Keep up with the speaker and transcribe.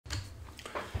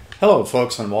Hello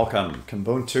folks and welcome.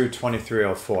 Kubuntu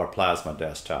 2304 Plasma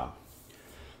Desktop.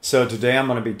 So today I'm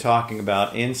going to be talking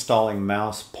about installing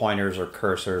mouse pointers or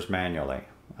cursors manually.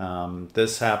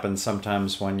 This happens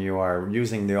sometimes when you are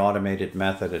using the automated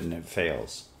method and it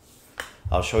fails.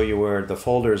 I'll show you where the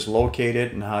folder is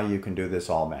located and how you can do this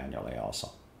all manually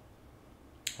also.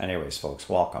 Anyways folks,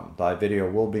 welcome. The video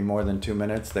will be more than 2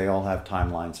 minutes. They all have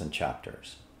timelines and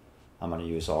chapters. I'm going to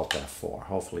use Alt F4.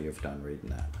 Hopefully you've done reading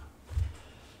that.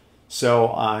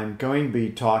 So I'm going to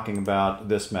be talking about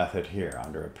this method here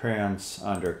under Appearance,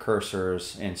 under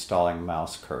Cursors, installing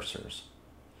mouse cursors.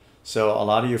 So a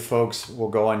lot of you folks will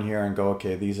go in here and go,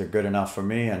 okay, these are good enough for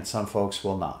me, and some folks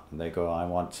will not. And they go, I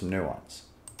want some new ones,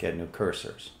 get new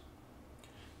cursors.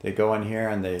 They go in here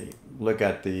and they look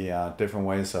at the different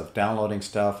ways of downloading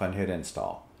stuff and hit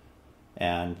install.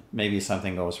 And maybe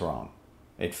something goes wrong.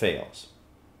 It fails.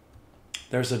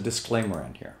 There's a disclaimer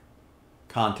in here.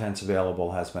 Contents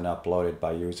available has been uploaded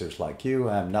by users like you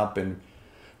and have not been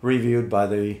reviewed by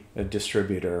the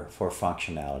distributor for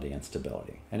functionality and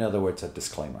stability. In other words, a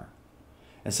disclaimer.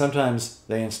 And sometimes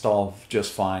they install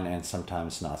just fine and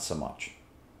sometimes not so much.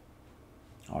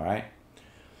 All right.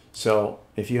 So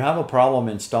if you have a problem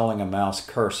installing a mouse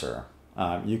cursor,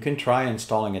 you can try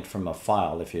installing it from a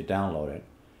file if you download it.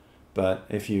 But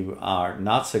if you are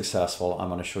not successful, I'm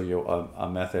going to show you a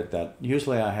method that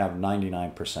usually I have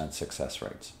 99% success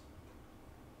rates.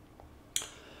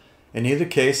 In either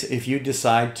case, if you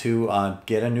decide to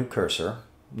get a new cursor,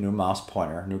 new mouse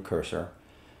pointer, new cursor,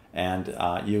 and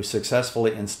you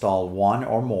successfully install one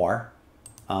or more,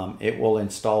 it will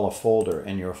install a folder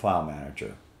in your file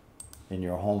manager, in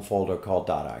your home folder called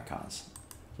 .icons.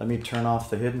 Let me turn off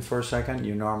the hidden for a second.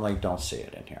 You normally don't see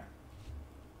it in here.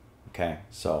 Okay,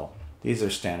 so these are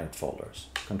standard folders.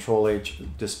 Control-H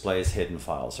displays hidden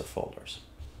files or folders.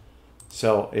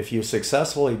 So if you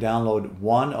successfully download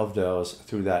one of those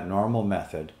through that normal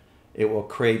method, it will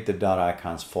create the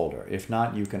 .icons folder. If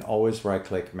not, you can always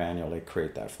right-click manually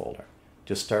create that folder.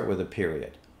 Just start with a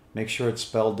period. Make sure it's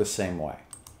spelled the same way.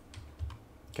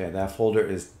 Okay, that folder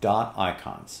is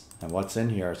 .icons. And what's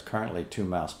in here is currently 2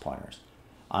 mouse pointers.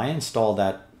 I installed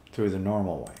that through the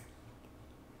normal way.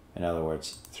 In other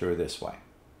words, through this way.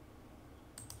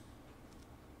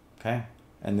 Okay,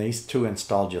 and these 2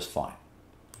 install just fine.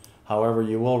 However,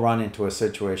 you will run into a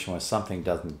situation where something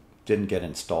didn't get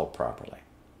installed properly.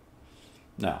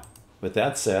 Now, with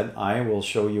that said, I will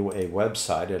show you a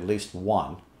website, at least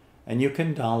one, and you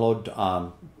can download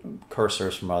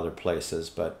cursors from other places,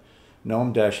 but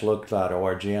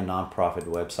gnome-look.org, a nonprofit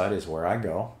website, is where I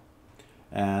go,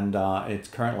 and it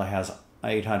currently has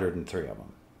 803 of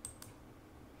them.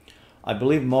 I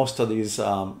believe most of these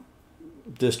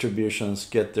distributions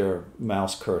get their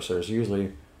mouse cursors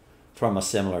usually from a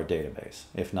similar database,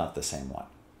 if not the same one.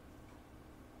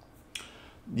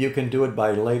 You can do it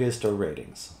by latest or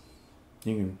ratings.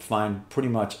 You can find pretty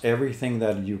much everything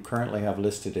that you currently have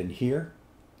listed in here,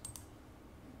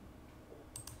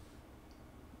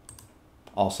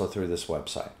 also through this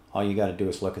website. All you got to do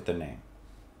is look at the name.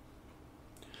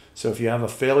 So if you have a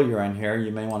failure in here,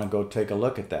 you may want to go take a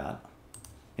look at that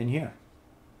in here.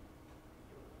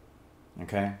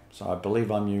 Okay, so I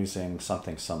believe I'm using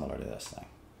something similar to this thing.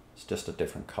 It's just a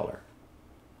different color.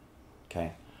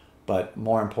 Okay, but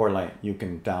more importantly, you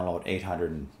can download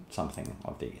 800 and something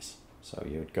of these. So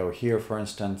you'd go here, for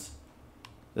instance.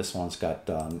 This one's got,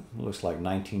 looks like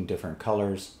 19 different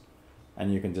colors,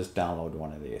 and you can just download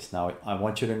one of these. Now, I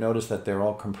want you to notice that they're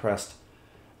all compressed.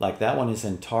 Like that one is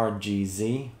in tar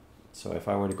GZ. So if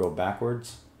I were to go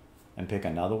backwards and pick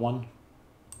another one,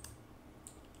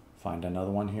 find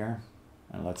another one here.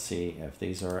 And let's see if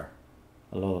these are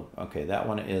a little, okay, that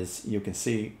one is, you can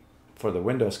see for the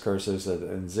Windows cursors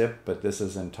in zip, but this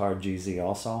is in tar GZ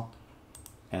also.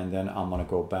 And then I'm going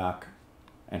to go back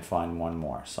and find one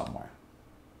more somewhere.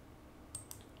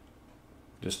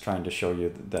 Just trying to show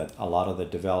you that a lot of the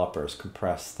developers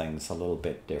compress things a little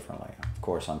bit differently. Of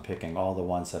course, I'm picking all the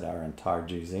ones that are in tar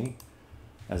GZ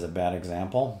as a bad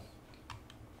example.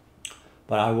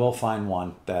 But I will find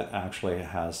one that actually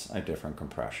has a different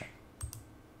compression.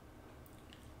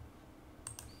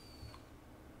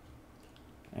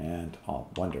 And, oh,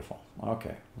 wonderful.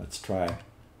 Okay, let's try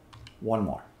one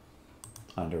more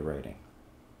under rating.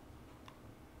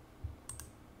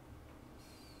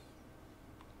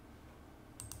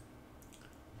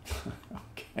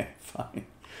 Okay, fine.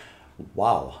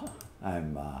 Wow,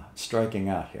 I'm striking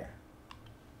out here.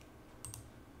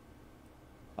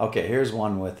 Okay, here's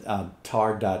one with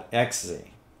tar.xz,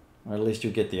 or at least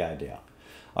you get the idea.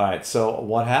 All right, so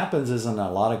what happens is in a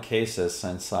lot of cases,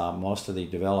 since most of the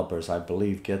developers, I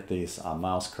believe, get these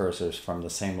mouse cursors from the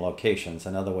same locations.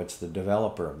 In other words, the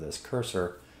developer of this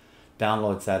cursor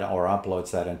downloads that or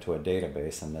uploads that into a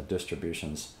database, and the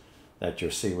distributions that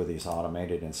you see with these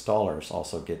automated installers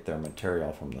also get their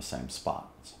material from the same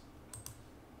spots.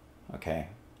 Okay,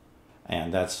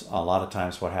 and that's a lot of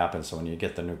times what happens when you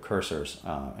get the new cursors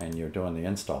and you're doing the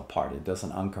install part. It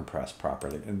doesn't uncompress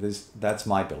properly. And that's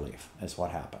my belief, is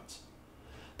what happens.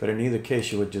 But in either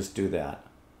case, you would just do that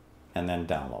and then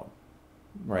download.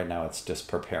 Right now it's just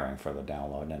preparing for the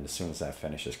download, and as soon as that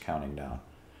finishes counting down,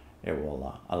 it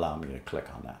will allow me to click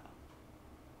on that.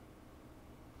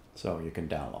 So you can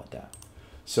download that.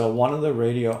 So one of the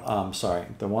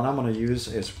the one I'm going to use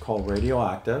is called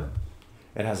Radioactive.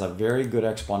 It has a very good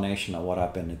explanation of what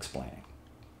I've been explaining.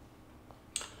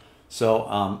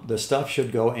 So the stuff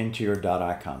should go into your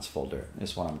 .icons folder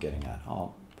is what I'm getting at.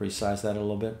 I'll resize that a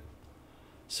little bit.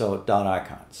 So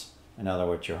 .icons, in other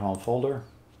words, your home folder,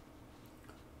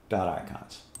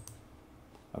 .icons.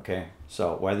 Okay,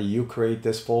 so whether you create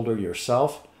this folder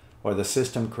yourself or the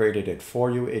system created it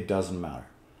for you, it doesn't matter.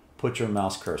 Put your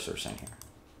mouse cursors in here,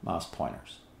 mouse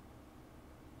pointers.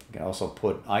 You can also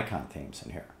put icon themes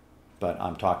in here, but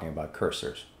I'm talking about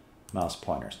cursors, mouse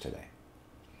pointers today.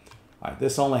 All right,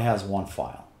 this only has one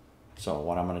file, so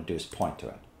what I'm going to do is point to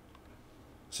it.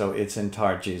 So it's in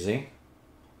tar.gz.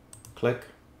 Click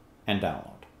and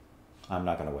download. I'm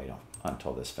not going to wait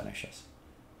until this finishes.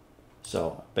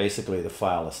 So basically the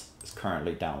file is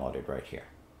currently downloaded right here.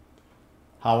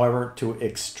 However, to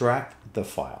extract the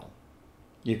file,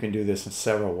 you can do this in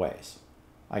several ways.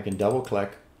 I can double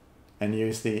click and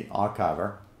use the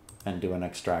archiver and do an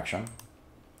extraction.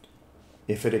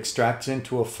 If it extracts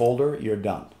into a folder, you're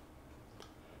done.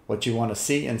 What you want to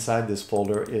see inside this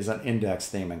folder is an index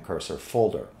theme and cursor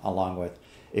folder, along with,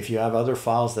 if you have other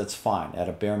files, that's fine. At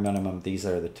a bare minimum, these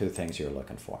are the two things you're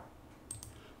looking for.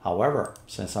 However,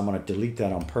 since I'm going to delete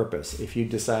that on purpose, if you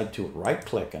decide to right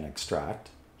click and extract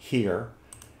here,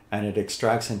 and it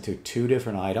extracts into two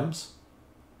different items,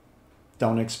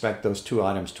 don't expect those two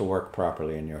items to work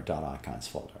properly in your .icons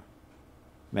folder.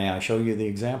 May I show you the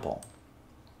example?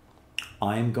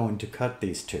 I'm going to cut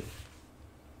these two.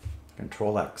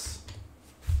 Control X.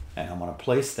 And I'm going to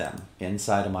place them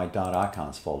inside of my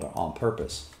 .icons folder on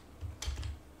purpose.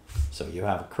 So you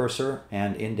have a cursor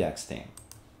and index theme.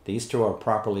 These two are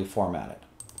properly formatted.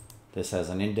 This has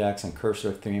an index and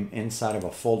cursor theme inside of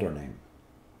a folder name.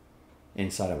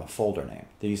 Inside of a folder name.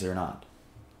 These are not.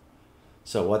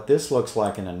 So what this looks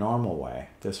like in a normal way,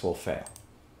 this will fail.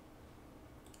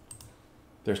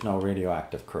 There's no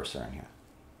radioactive cursor in here,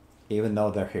 even though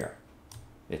they're here.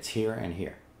 It's here and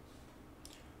here.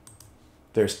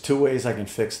 There's two ways I can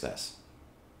fix this.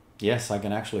 Yes, I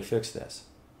can actually fix this.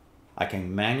 I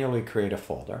can manually create a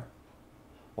folder,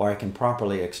 or I can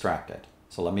properly extract it.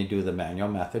 So let me do the manual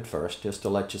method first, just to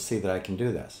let you see that I can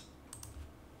do this.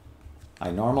 I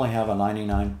normally have a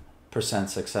 99%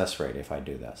 success rate if I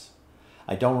do this.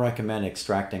 I don't recommend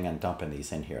extracting and dumping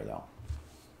these in here though.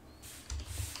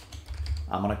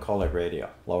 I'm going to call it radio,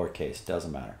 lowercase,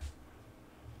 doesn't matter.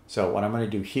 So what I'm going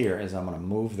to do here is I'm going to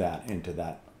move that into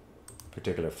that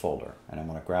particular folder, and I'm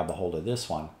going to grab a hold of this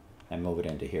one and move it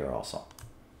into here also.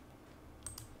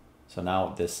 So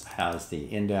now this has the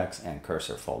index and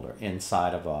cursor folder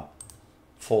inside of a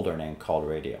folder name called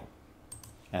radio.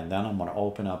 And then I'm going to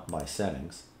open up my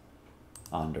settings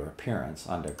under appearance,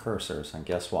 under cursors, and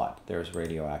guess what? There's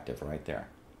radioactive right there.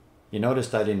 You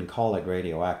noticed I didn't call it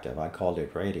radioactive, I called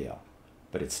it radio,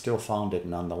 but it still found it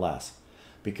nonetheless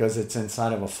because it's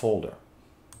inside of a folder.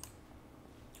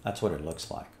 That's what it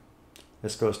looks like.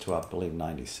 This goes to, I believe,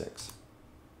 96.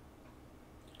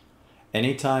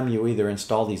 Anytime you either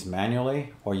install these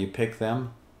manually or you pick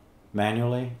them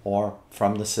manually or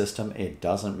from the system, it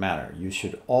doesn't matter. You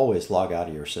should always log out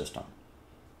of your system.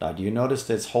 Now, do you notice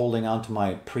that it's holding on to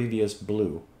my previous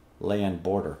blue lay-in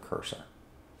border cursor?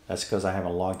 That's because I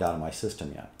haven't logged out of my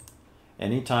system yet.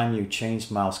 Anytime you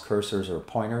change mouse cursors or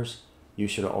pointers, you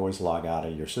should always log out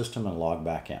of your system and log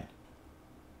back in.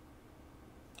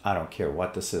 I don't care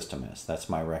what the system is. That's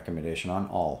my recommendation on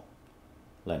all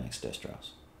Linux distros.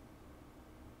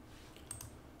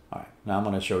 Alright, now I'm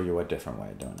going to show you a different way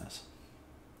of doing this.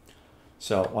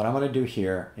 So what I'm going to do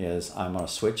here is I'm going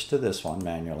to switch to this one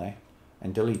manually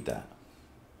and delete that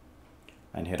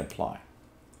and hit apply.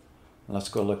 Let's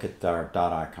go look at our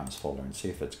 .icons folder and see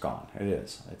if it's gone. It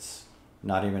is. It's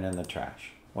not even in the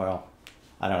trash. Well,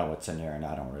 I don't know what's in there and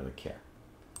I don't really care.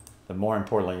 But more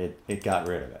importantly, it got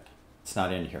rid of it. It's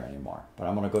not in here anymore. But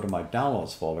I'm going to go to my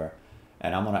downloads folder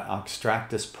and I'm going to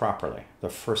extract this properly the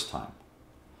first time.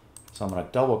 So I'm going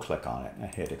to double click on it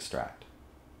and hit extract.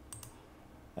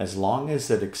 As long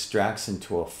as it extracts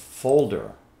into a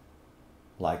folder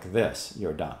like this,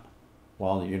 you're done.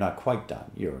 Well, you're not quite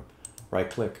done. You're right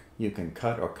click, you can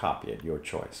cut or copy it, your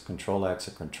choice. Control X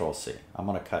or Control C. I'm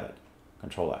going to cut it,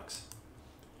 Control X.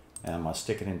 And I'm going to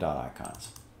stick it in dot icons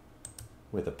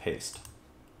with a paste.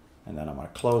 And then I'm going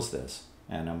to close this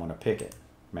and I'm going to pick it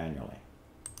manually.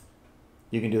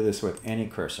 You can do this with any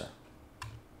cursor.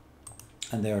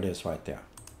 And there it is right there.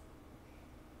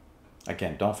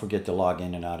 Again, don't forget to log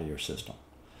in and out of your system.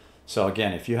 So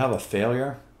again, if you have a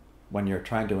failure when you're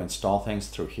trying to install things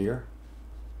through here,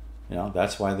 you know,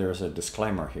 that's why there's a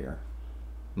disclaimer here.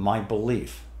 My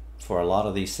belief for a lot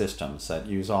of these systems that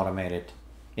use automated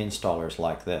installers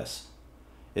like this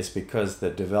is because the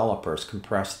developers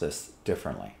compress this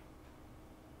differently.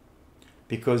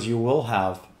 Because you will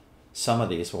have some of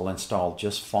these will install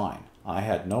just fine. I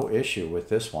had no issue with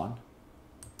this one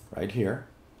right here,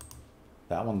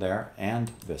 that one there, and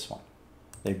this one.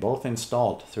 They both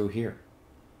installed through here.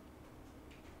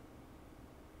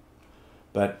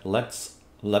 But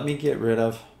let me get rid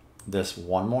of this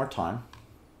one more time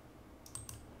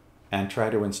and try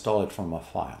to install it from a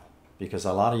file. Because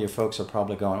a lot of you folks are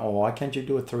probably going, oh, why can't you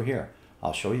do it through here?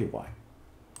 I'll show you why.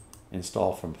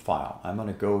 Install from file. I'm going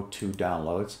to go to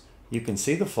downloads. You can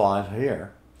see the file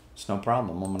here. It's no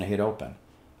problem. I'm going to hit open.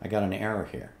 I got an error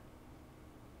here.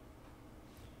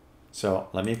 So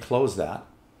let me close that.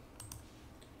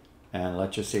 And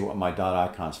let's just see what my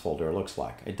 .icons folder looks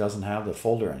like. It doesn't have the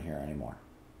folder in here anymore.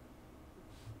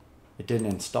 It didn't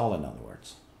install, in other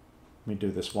words. Let me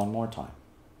do this one more time.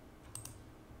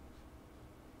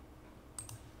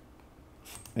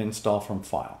 Install from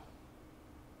file.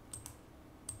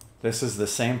 This is the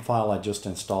same file I just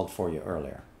installed for you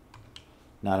earlier.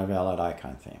 Not a valid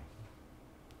icon theme.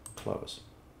 Close.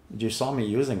 You saw me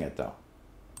using it though.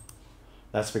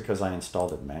 That's because I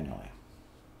installed it manually.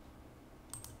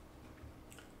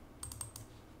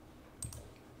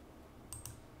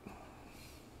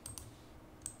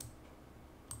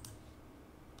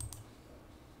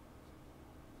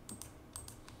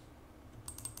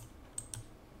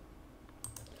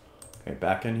 Okay,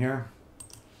 back in here.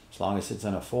 As long as it's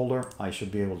in a folder, I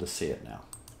should be able to see it now.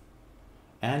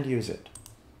 And use it.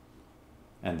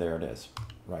 And there it is,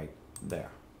 right there.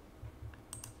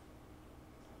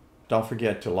 Don't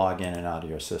forget to log in and out of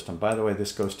your system. By the way,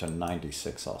 this goes to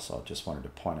 96 also. Just wanted to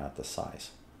point out the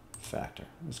size factor.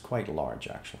 It's quite large,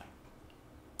 actually.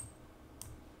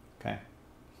 Okay.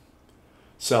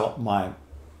 So my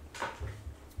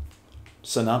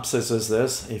synopsis is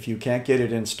this. If you can't get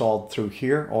it installed through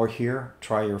here or here,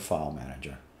 try your file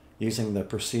manager using the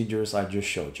procedures I just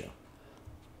showed you.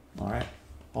 All right.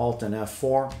 Alt and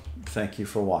F4. Thank you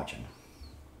for watching.